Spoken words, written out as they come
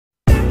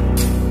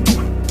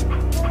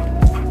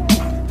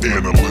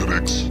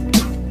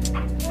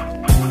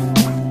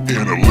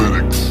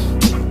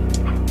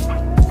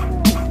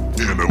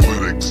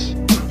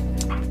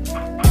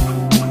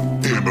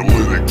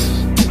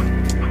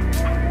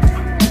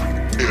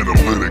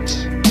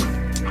Analytics.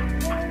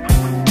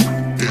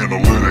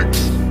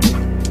 Analytics.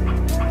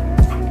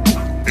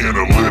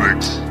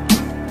 Analytics.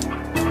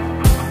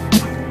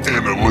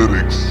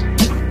 Analytics.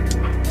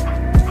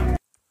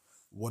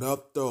 What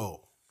up,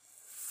 though?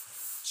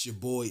 It's your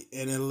boy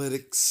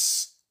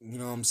Analytics. You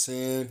know what I'm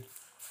saying?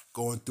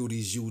 Going through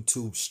these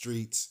YouTube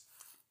streets,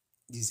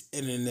 these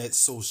internet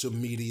social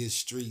media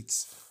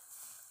streets,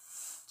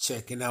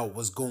 checking out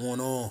what's going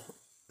on.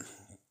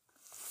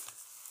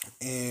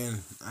 And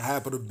I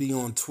happen to be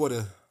on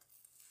Twitter,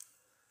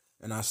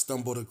 and I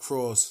stumbled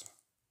across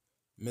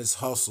Miss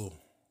Hustle.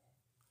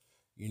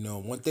 You know,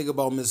 one thing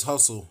about Miss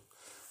Hustle,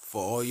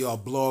 for all y'all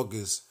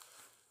bloggers,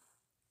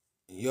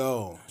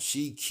 yo,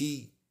 she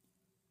keep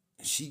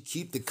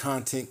the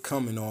content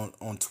coming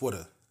on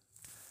Twitter.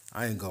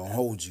 I ain't gonna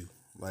hold you.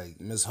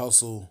 Like Miss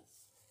Hustle,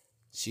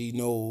 she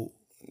know,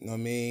 you know what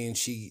I mean?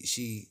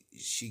 She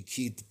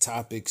keep the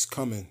topics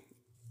coming.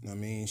 You know what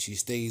I mean? She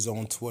stays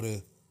on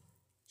Twitter.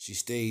 She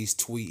stays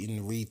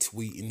tweeting,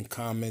 retweeting,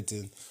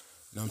 commenting.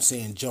 You know what I'm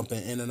saying?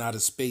 Jumping in and out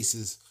of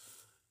spaces.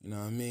 You know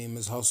what I mean?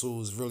 Miss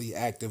Hustle is really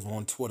active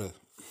on Twitter.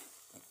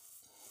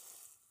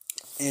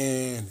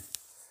 And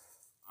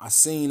I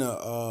seen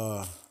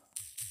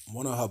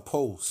one of her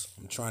posts.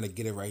 I'm trying to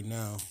get it right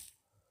now.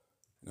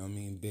 You know what I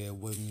mean? Bear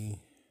with me.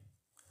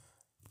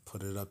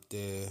 Put it up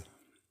there.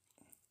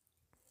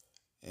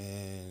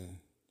 And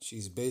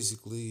she's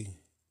basically,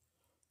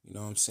 you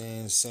know what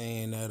I'm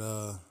saying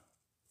that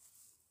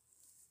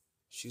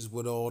she's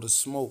with all the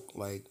smoke.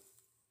 Like,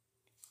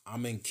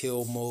 I'm in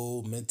kill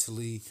mode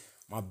mentally.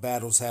 My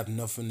battles have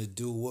nothing to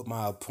do with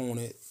my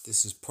opponent.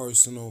 This is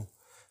personal.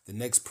 The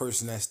next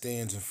person that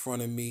stands in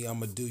front of me, I'm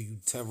going to do you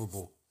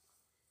terrible.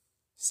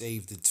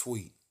 Save the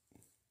tweet.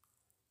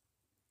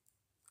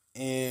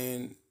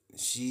 And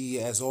she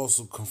has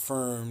also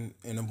confirmed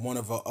in one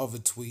of her other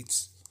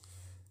tweets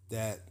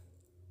that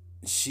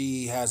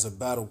she has a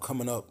battle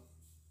coming up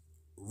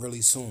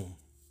really soon.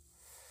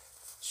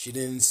 She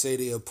didn't say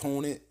the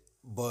opponent,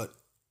 but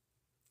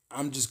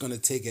I'm just going to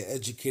take an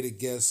educated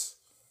guess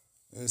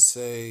and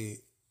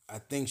say I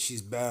think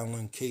she's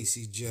battling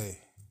Casey J.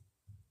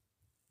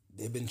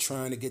 They've been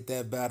trying to get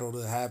that battle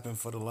to happen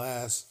for the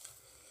last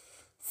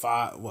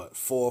 4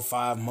 or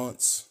 5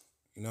 months.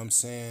 You know what I'm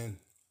saying?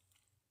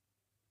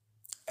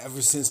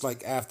 Ever since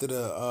after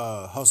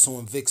the Hustle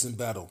and Vixen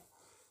battle,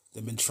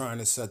 they've been trying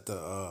to set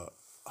the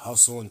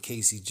Hustle and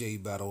Casey J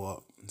battle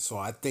up. So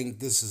I think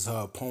this is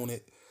her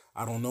opponent.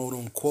 I don't know,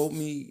 don't quote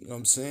me, you know what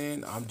I'm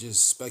saying? I'm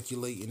just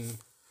speculating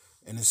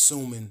and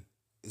assuming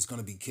it's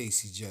going to be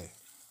Casey J.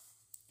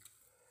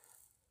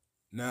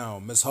 Now,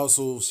 Miss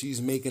Hustle,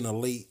 she's making a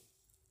late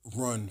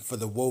run for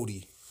the Wody.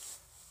 You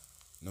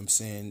know what I'm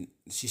saying?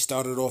 She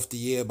started off the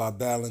year by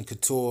battling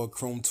Couture,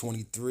 Chrome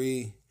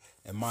 23.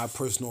 In my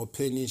personal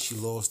opinion, she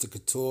lost to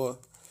Couture.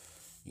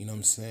 You know what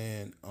I'm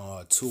saying?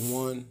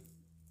 2-1.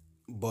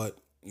 But,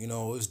 you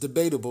know, it's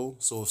debatable.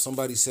 So if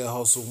somebody said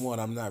Hustle won,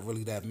 I'm not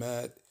really that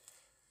mad.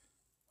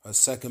 Her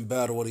second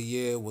battle of the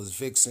year was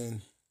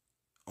Vixen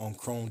on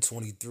Chrome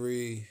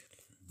 23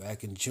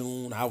 back in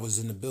June. I was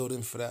in the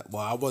building for that.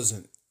 Well, I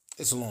wasn't.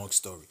 It's a long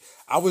story.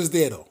 I was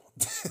there, though.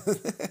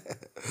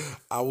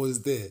 I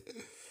was there.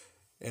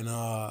 And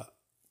got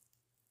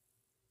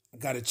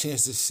a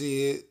chance to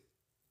see it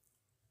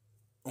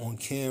on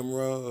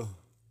camera.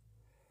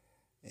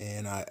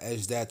 And I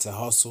edged that to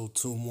Hustle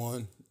 2-1. You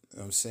know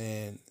what I'm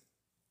saying?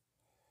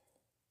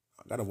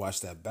 I got to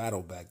watch that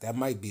battle back. That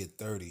might be a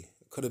 30. It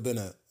could have been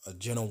a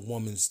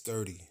gentlewoman's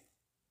 30.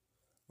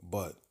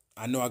 But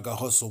I know I got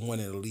Hustle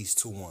winning at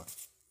least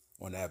 2-1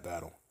 on that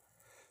battle.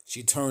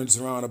 She turns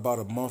around about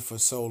a month or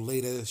so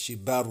later. She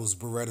battles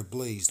Beretta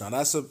Blaze. Now,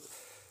 that's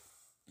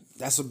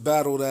a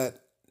battle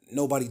that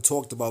nobody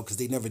talked about because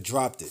they never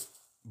dropped it.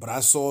 But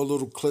I saw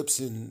little clips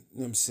and, you know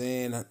what I'm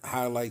saying,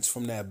 highlights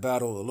from that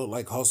battle. It looked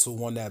like Hustle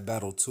won that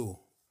battle too.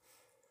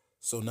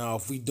 So now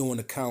if we doing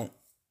a count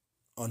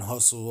on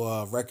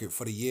Hustle record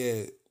for the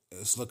year,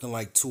 it's looking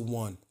like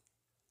 2-1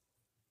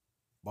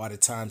 by the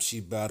time she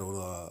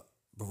battled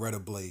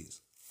Beretta Blaze.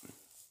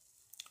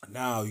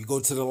 Now you go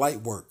to the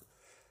light work.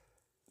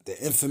 The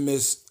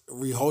infamous,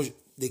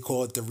 they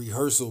call it the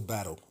rehearsal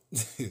battle.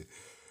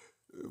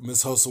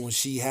 Miss Hustle when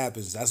She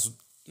Happens. That's,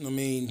 I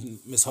mean,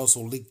 Miss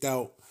Hustle leaked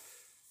out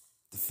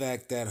the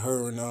fact that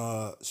her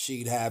and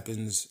She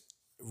Happens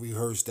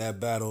rehearsed that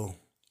battle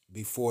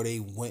before they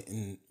went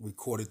and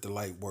recorded the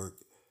light work.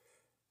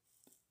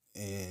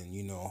 And,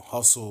 you know,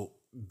 Hustle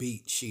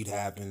beat She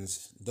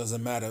Happens.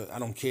 Doesn't matter. I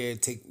don't care.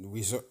 Take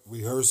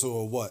rehearsal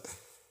or what.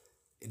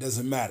 It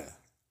doesn't matter.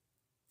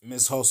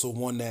 Miss Hustle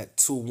won that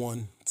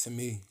 2-1 to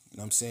me. You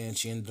know what I'm saying?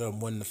 She ended up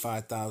winning the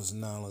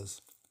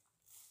 $5,000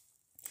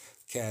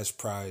 cash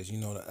prize. You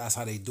know, that's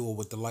how they do it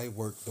with the light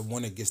work. The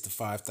winner gets the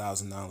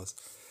 $5,000.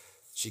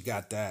 She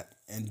got that.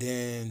 And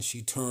then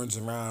she turns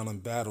around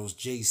and battles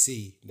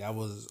JC. That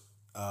was,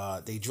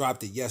 they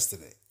dropped it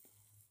yesterday.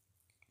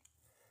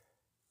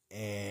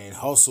 And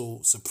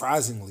Hustle,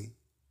 surprisingly,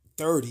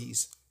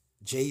 30s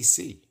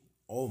JC.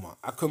 Oh my,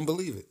 I couldn't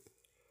believe it.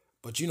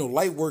 But you know,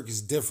 light work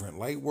is different.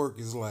 Light work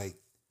is like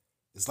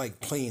It's like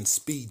playing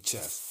speed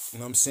chess. You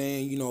know what I'm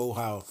saying? You know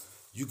how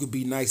you could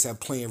be nice at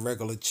playing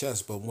regular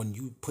chess, but when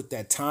you put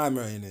that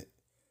timer in it,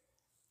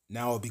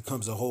 now it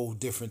becomes a whole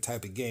different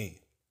type of game.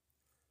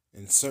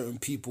 And certain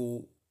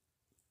people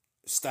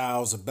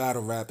styles of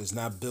battle rap is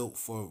not built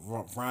for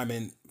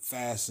rhyming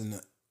fast in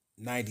a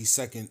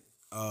 90-second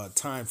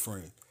time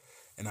frame.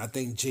 And I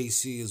think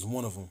JC is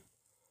one of them.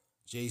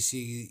 JC,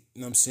 you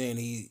know what I'm saying,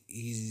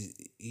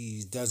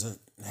 he doesn't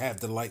have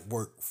the light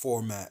work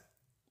format.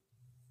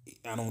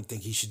 I don't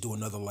think he should do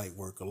another light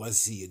work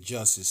unless he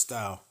adjusts his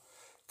style.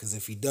 Because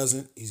if he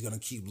doesn't, he's going to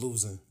keep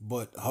losing.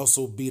 But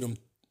Hustle beat him,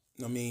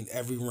 I mean,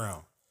 every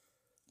round.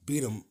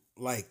 Beat him,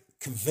 like,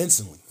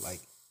 convincingly. Like,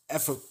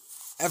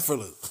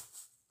 effortless.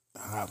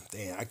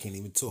 Damn, I can't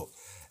even talk.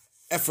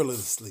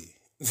 Effortlessly.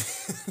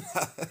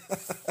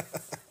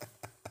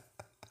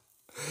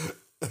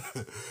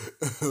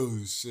 Oh,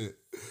 shit.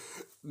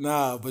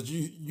 Nah, but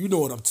you know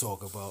what I'm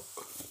talking about.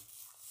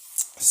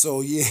 So,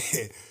 yeah.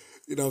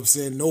 You know what I'm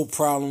saying? No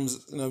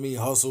problems. You know what I mean?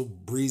 Hustle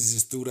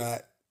breezes through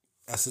that.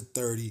 That's a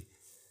 30.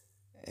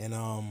 And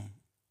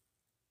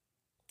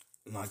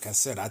like I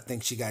said, I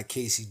think she got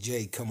Casey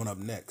J coming up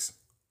next.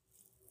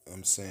 You know what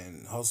I'm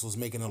saying? Hustle's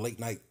making a late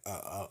night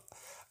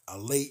a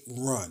late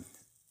run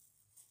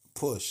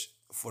push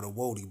for the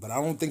Wody, but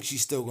I don't think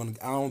she's gonna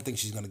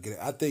get it.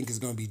 I think it's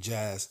gonna be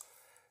Jazz.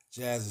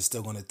 Jazz is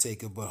still gonna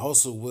take it, but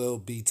Hustle will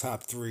be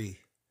top 3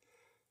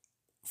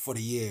 for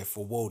the year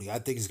for Wody. I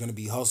think it's gonna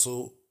be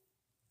Hustle.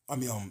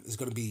 It's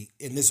gonna be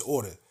in this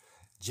order.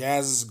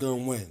 Jazz is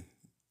gonna win.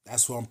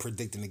 That's what I'm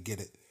predicting to get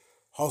it.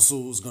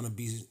 Hustle is gonna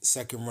be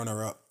second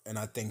runner up, and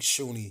I think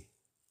Shuni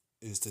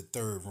is the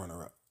third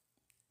runner up.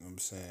 You know what I'm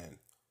saying?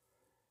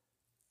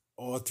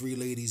 All 3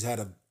 ladies had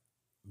a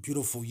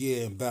beautiful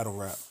year in battle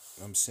rap.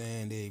 You know what I'm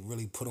saying? They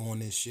really put on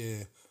this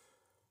year.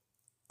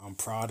 I'm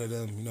proud of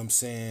them. You know what I'm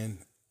saying?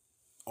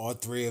 All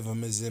 3 of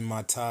them is in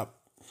my top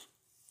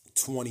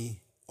 20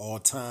 all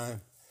time. You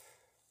know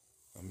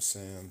what I'm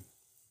saying?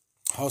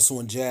 Hustle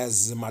and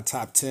Jazz is in my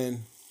top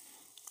 10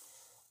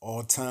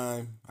 all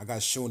time. I got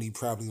Shoni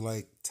probably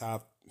like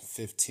top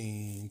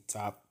 15,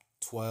 top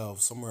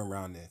 12, somewhere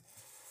around there.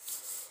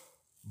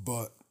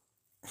 But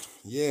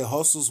yeah,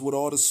 Hustle's with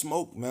all the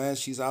smoke, man.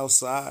 She's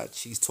outside.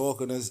 She's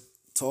talking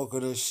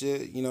her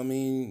shit. You know what I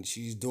mean?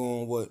 She's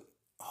doing what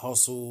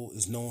Hustle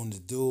is known to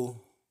do.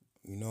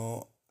 You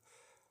know,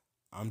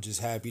 I'm just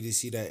happy to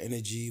see that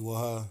energy with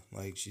her.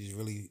 Like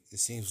it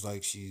seems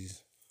like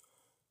she's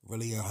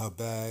really in her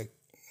bag.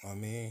 I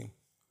mean,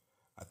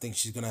 I think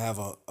she's gonna have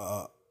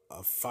a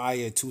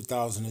fire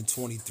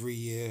 2023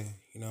 year.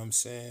 You know what I'm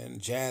saying?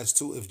 Jazz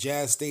too. If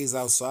Jazz stays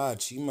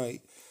outside, she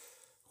might.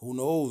 Who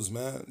knows,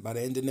 man? By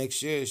the end of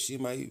next year, she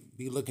might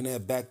be looking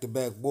at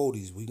back-to-back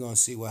Wodies. We're going to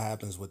see what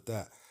happens with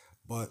that.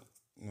 But,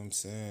 you know what I'm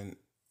saying?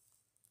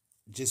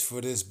 Just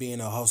for this being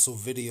a Hustle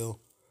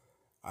video,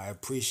 I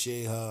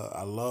appreciate her.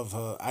 I love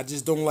her. I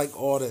just don't like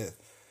all the...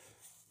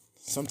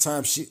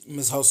 Sometimes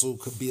Miss Hustle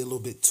could be a little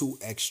bit too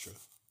extra.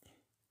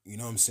 You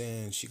know what I'm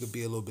saying? She could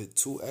be a little bit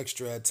too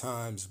extra at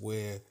times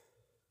where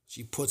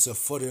she puts her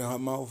foot in her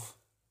mouth.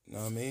 You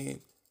know what I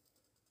mean?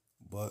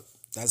 But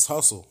that's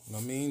Hustle. You know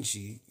what I mean?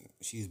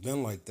 She's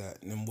been like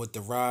that. And then with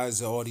the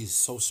rise of all these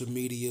social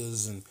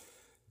medias and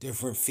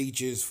different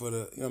features for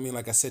the, you know what I mean?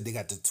 Like I said, they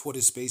got the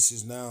Twitter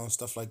spaces now and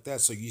stuff like that.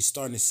 So you're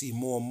starting to see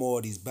more and more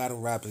of these battle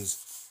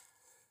rappers'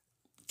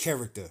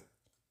 character. You know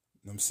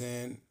what I'm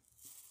saying?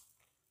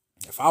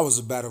 If I was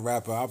a battle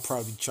rapper, I'd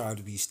probably try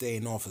to be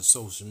staying off of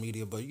social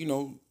media. But, you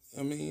know,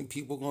 I mean,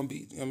 people going to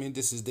be, I mean,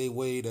 this is their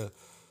way to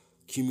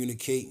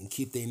communicate and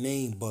keep their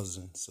name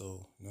buzzing.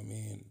 So, you know what I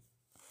mean?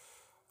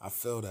 I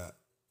feel that.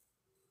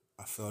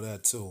 I feel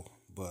that too.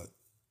 But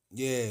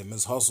yeah,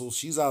 Miss Hustle,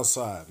 she's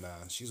outside,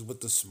 man. She's with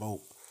the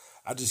smoke.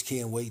 I just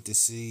can't wait to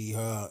see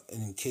her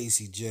and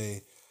Casey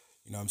J.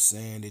 You know what I'm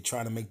saying? They're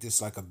trying to make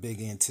this like a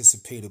big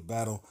anticipated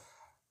battle.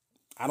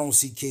 I don't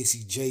see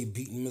Casey J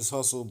beating Miss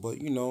Hustle,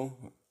 but you know,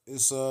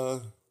 it's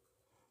all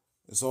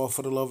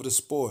for the love of the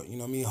sport. You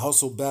know what I mean?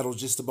 Hustle battles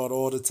just about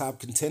all the top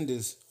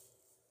contenders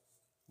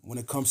when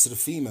it comes to the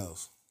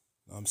females.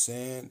 You know what I'm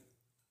saying?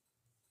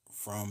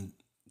 From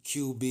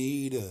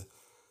QB to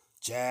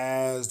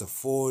Jazz, the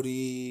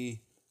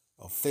 40,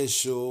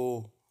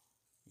 Official,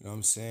 you know what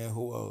I'm saying?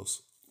 Who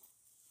else?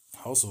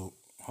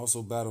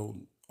 Hustle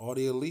battled all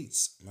the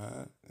elites, man. You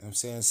know what I'm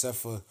saying? Except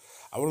for,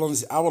 I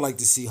would like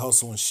to see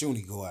Hustle and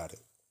Shuni go at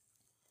it.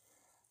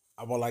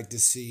 I would like to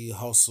see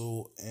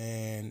Hustle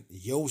and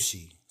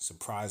Yoshi,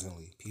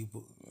 surprisingly.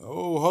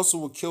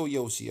 Hustle would kill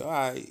Yoshi. All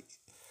right.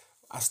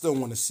 I still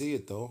want to see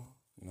it, though.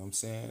 You know what I'm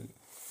saying?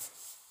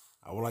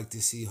 I would like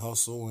to see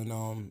Hustle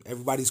and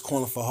everybody's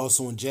calling for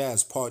Hustle and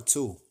Jazz Part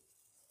 2.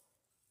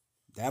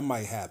 That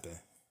might happen.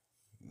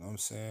 You know what I'm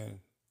saying?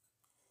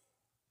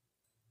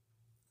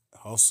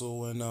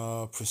 Hustle and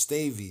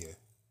Prestavia.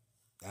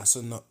 That's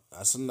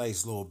a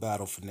nice little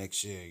battle for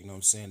next year. You know what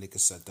I'm saying? They could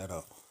set that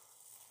up.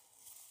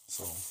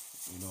 So,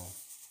 you know.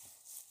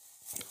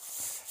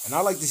 And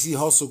I like to see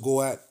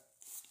Hustle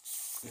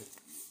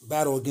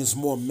battle against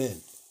more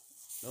men.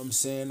 know what I'm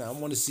saying? I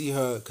want to see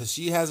her because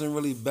she hasn't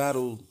really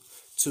battled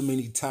too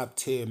many top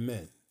tier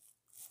men.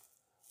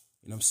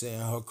 You know what I'm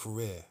saying? Her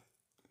career.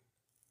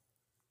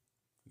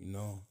 You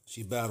know,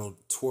 she battled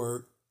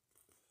Twerk,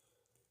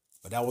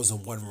 but that was a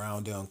one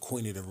rounder on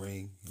Queen of the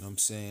Ring. You know what I'm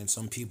saying?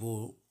 Some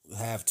people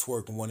have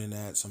Twerk and winning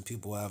that. Some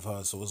people have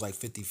her. So it was like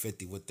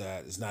 50-50 with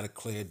that. It's not a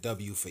clear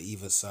W for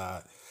either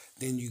side.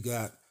 Then you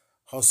got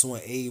Hustle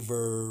and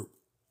Aver.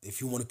 If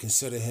you want to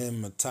consider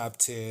him a top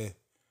tier,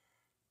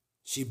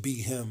 she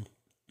beat him,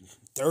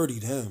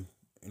 30'd him.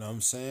 You know what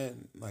I'm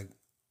saying? Like,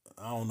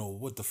 I don't know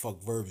what the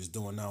fuck Verb is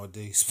doing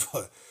nowadays,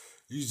 but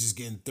you just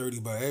getting 30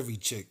 by every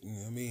chick. You know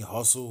what I mean?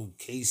 Hustle,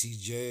 Casey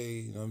J,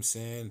 you know what I'm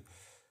saying?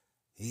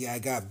 I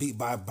got beat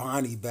by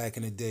Bonnie back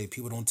in the day.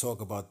 People don't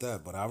talk about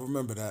that, but I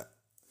remember that.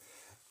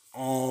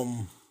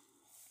 Um,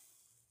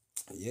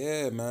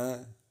 yeah,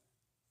 man.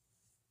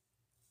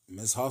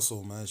 Miss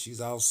Hustle, man. She's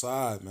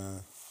outside,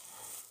 man.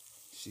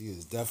 She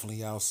is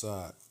definitely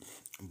outside.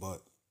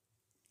 But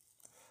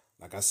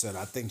like I said,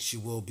 I think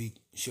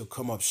she'll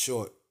come up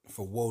short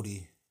for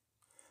Wody.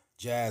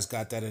 Jazz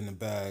got that in the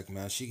bag,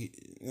 man. You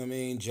know what I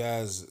mean?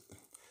 Jazz,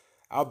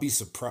 I'll be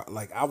surprised.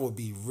 Like, I would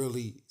be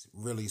really,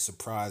 really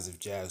surprised if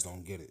Jazz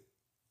don't get it.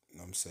 You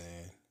know what I'm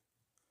saying?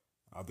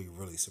 I'll be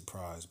really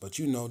surprised. But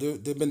you know,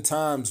 there've been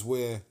times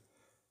where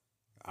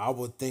I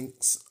would think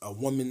a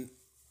woman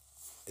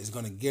is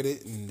gonna get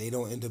it and they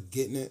don't end up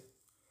getting it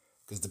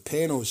because the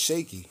panel is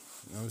shaky.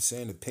 You know what I'm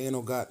saying? The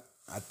panel got.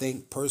 I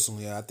think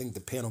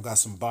the panel got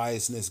some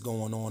biasness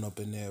going on up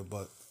in there,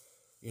 but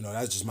you know,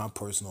 that's just my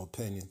personal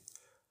opinion.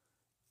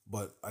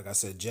 But like I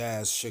said,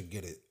 Jazz should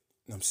get it.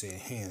 You know what I'm saying?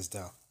 Hands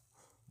down.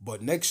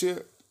 But next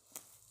year,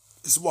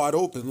 it's wide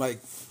open. Like,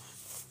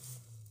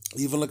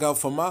 even look out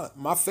for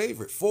my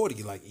favorite,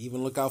 40. Like,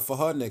 even look out for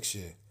her next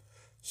year.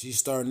 She's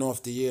starting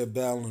off the year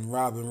battling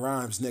Robin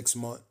Rhymes next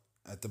month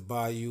at the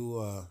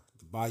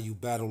Bayou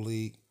Battle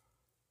League.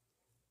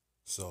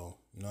 So,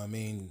 you know what I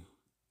mean?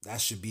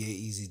 That should be an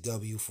easy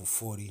W for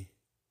 40. You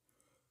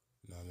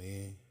know what I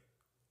mean?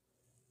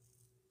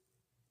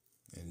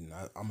 And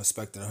I'm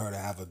expecting her to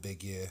have a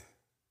big year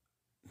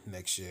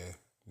next year.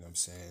 You know what I'm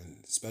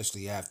saying?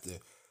 Especially after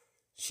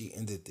she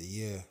ended the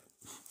year.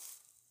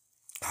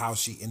 How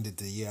she ended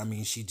the year. I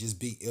mean, she just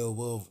beat Ill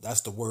Will.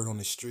 That's the word on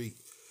the street.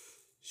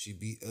 She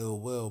beat Ill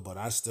Will, but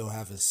I still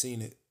haven't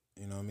seen it.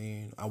 You know what I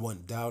mean? I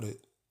wouldn't doubt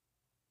it.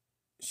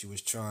 She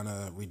was trying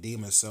to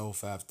redeem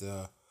herself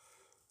after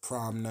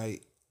prom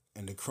night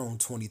in the Chrome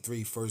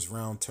 23 first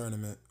round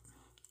tournament.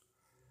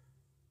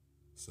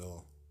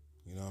 So,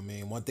 you know what I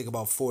mean? One thing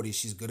about 40,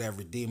 she's good at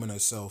redeeming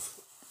herself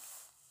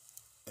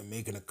and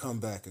making a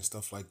comeback and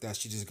stuff like that.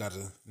 She just got to,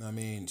 you know what I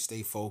mean,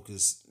 stay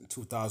focused. In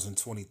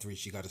 2023,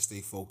 she got to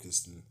stay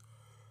focused and,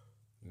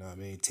 you know what I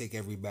mean, take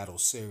every battle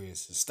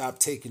serious. And stop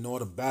taking all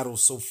the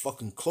battles so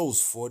fucking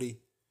close, 40.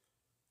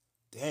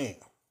 Damn. You know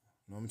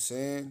what I'm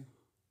saying?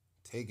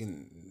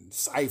 Taking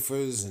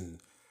ciphers and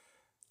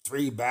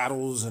 3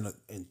 battles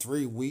in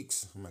 3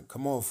 weeks. I'm like,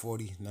 come on,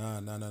 40. Nah.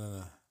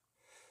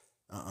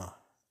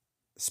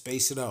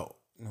 Space it out.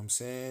 You know what I'm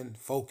saying?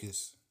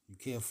 Focus. You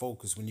can't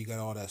focus when you got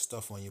all that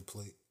stuff on your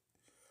plate.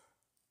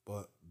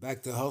 But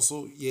back to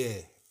Hustle,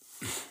 yeah.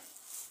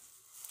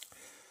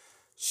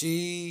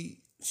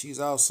 She's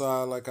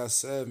outside, like I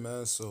said,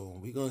 man. So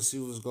we gonna see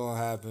what's gonna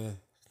happen.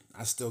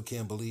 I still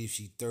can't believe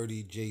she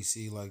 30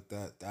 JC like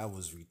that. That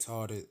was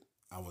retarded.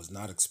 I was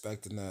not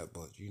expecting that,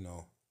 but you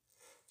know,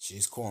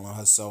 she's calling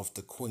herself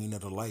the queen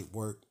of the light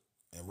work.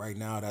 And right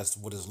now, that's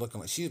what it's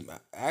looking like.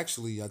 I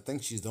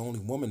think she's the only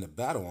woman to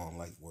battle on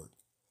light work.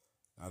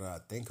 Now that I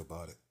think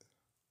about it.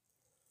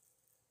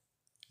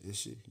 Is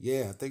she?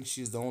 Yeah, I think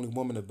she's the only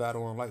woman to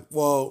battle on light.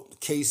 Well,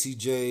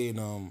 KCJ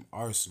and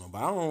Arsenal, but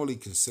I don't really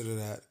consider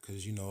that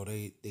because you know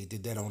they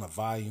did that on a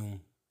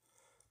volume.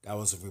 That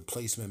was a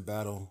replacement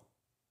battle,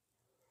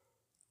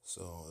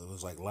 so it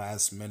was like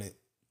last minute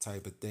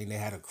type of thing. They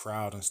had a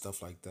crowd and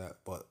stuff like that.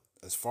 But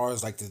as far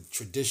as like the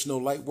traditional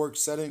light work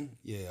setting,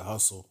 yeah,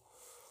 Hustle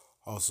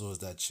is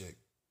that chick.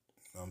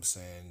 You know what I'm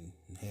saying?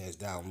 Hands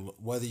down.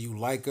 Whether you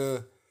like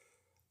her,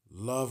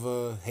 love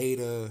her, hate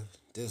her,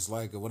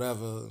 dislike her,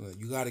 whatever,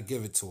 you got to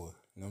give it to her.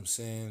 You know what I'm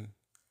saying?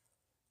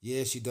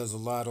 Yeah, she does a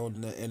lot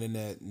on the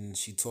internet and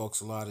she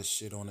talks a lot of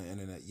shit on the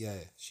internet. Yeah,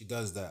 she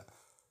does that.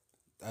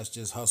 That's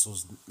just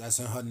That's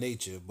in her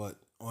nature. But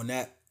on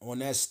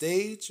that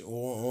stage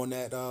or on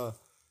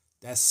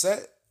that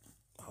set,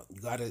 you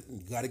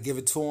gotta give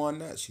it to her on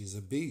that. She's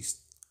a beast.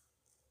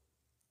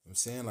 I'm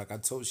saying, like I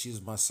told you,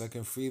 she's my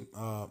second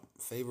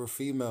favorite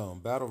female in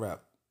battle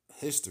rap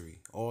history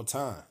all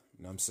time.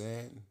 You know what I'm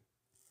saying?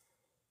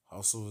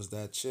 Hustle is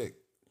that chick.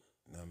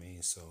 You know what I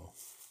mean? So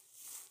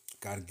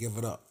gotta give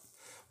it up.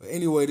 But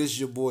anyway, this is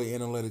your boy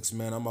Analytics,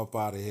 man. I'm up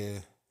out of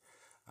here.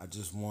 I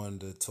just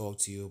wanted to talk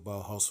to you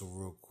about Hustle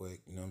real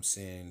quick. You know what I'm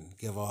saying?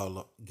 Give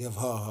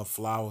her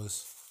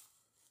flowers.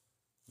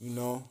 You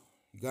know,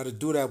 you got to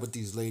do that with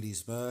these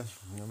ladies, man.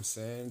 You know what I'm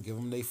saying? Give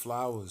them their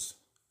flowers.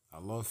 I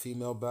love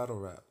female battle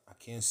rap. I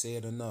can't say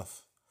it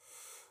enough.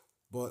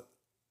 But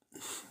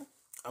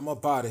I'm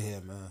up out of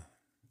here, man.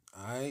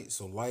 All right.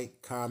 So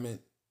like,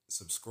 comment,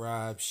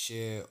 subscribe,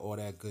 share, all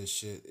that good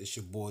shit. It's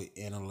your boy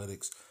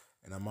Analytics,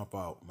 and I'm up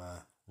out,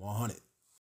 man. 100.